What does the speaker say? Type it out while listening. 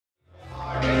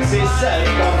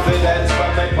self-confidence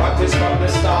when they practice from the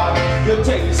start. You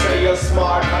think say you're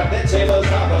smart, but the tables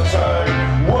have a turn.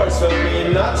 Words will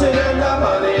mean nothing and the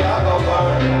money I go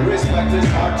burn. Respect is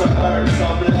hard to earn,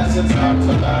 some lessons hard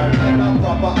to learn. And a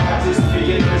proper artist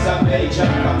being is a major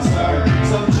concern.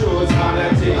 Some truths,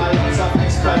 vanity, and lots of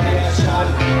explanation,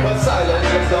 but silence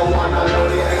is the one and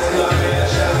only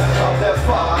exclamation of the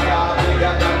Father,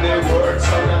 bigger than the words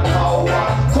of the power.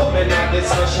 Coming at this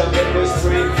session, then we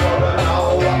stream for an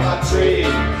hour or three.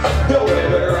 The way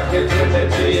we rock it with the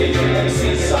GAC,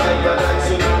 Simon and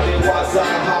Tsunami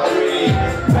Wazahari.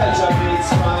 Belgium beats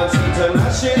France,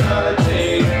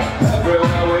 internationality.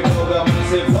 Everywhere we go, the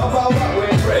music love what we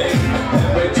bring.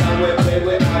 Every time we play,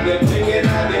 we have the king in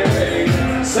the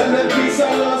ring. Send a piece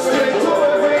of love straight to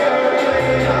every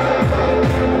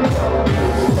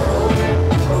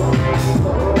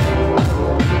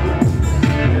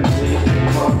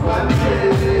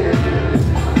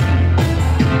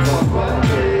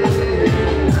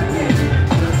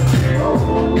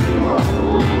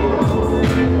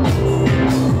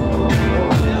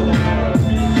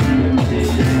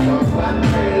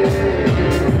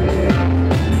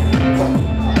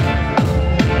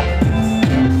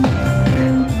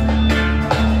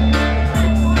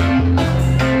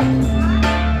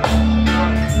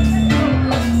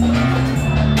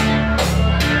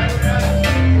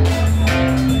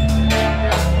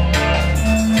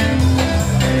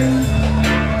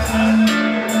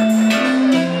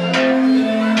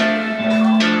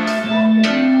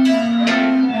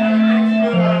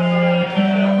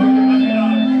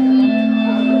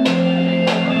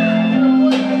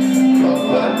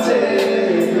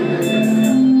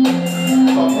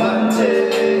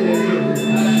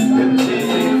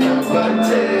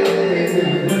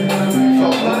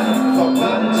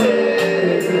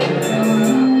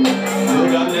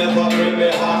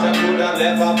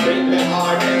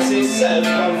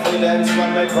self-confidence when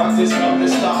we practice from the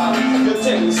start. You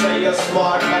think say you're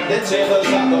smart, but the tables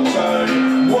are gonna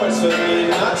turn. Words will mean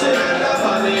nothing and the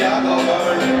money are gonna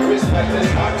burn. Respect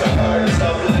is hard to earn,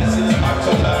 some lessons hard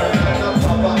to learn. And a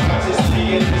proper artist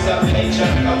being is a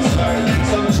major concern.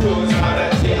 Some truths,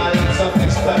 vanity, and lots of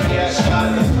explanation,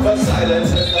 but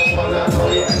silence is the one and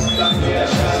only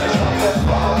explanation of the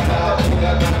Father,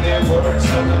 bigger than the words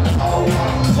of the power.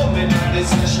 Coming at this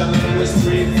session in the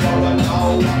street for an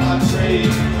hour or three.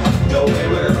 The way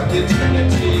we rock the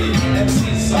Trinity, MC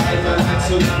Simon and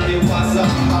Tsunami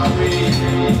Wazahari.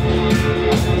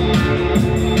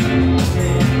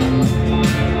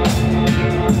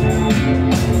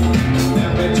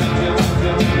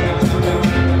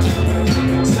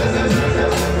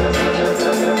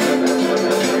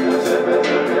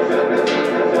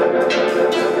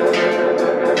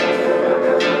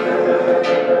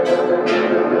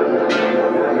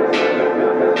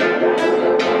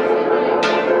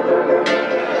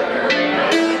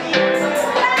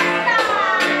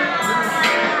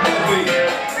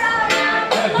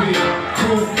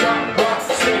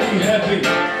 Every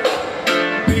time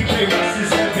BKRAS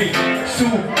is heavy.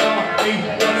 Tsunami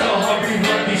Wazahari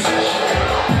run the session.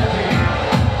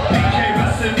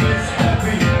 BKRAS is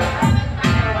heavy.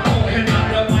 Woken on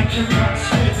the mic and rock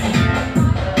steady.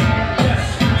 Yes,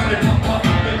 to the top of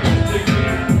the music.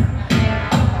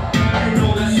 You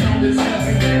know the sound is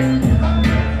heavy.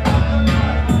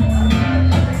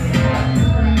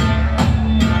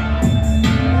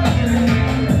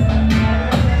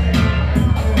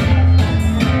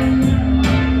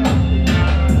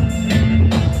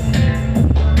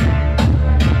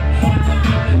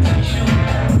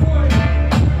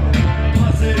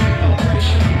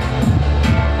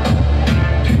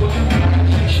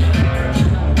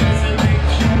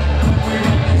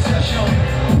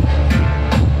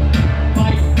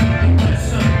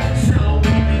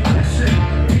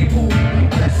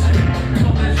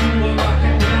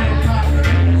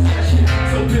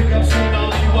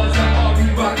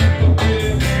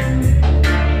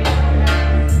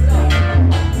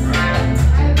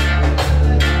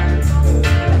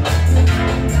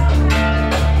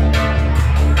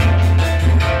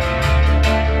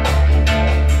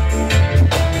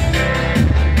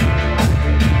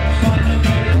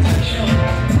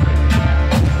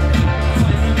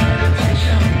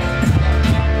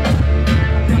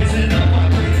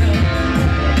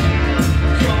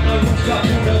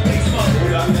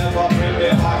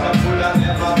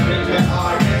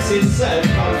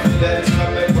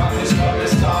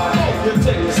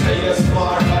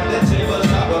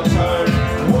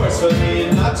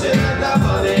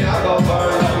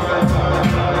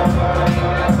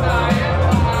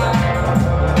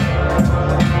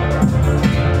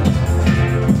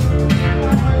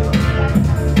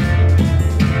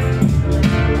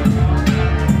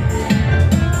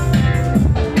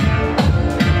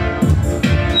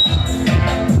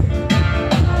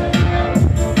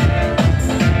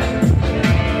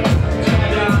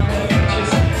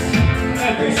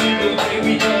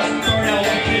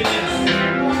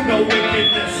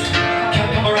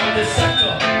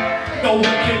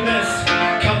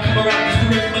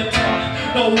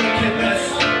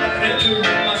 wickedness,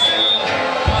 into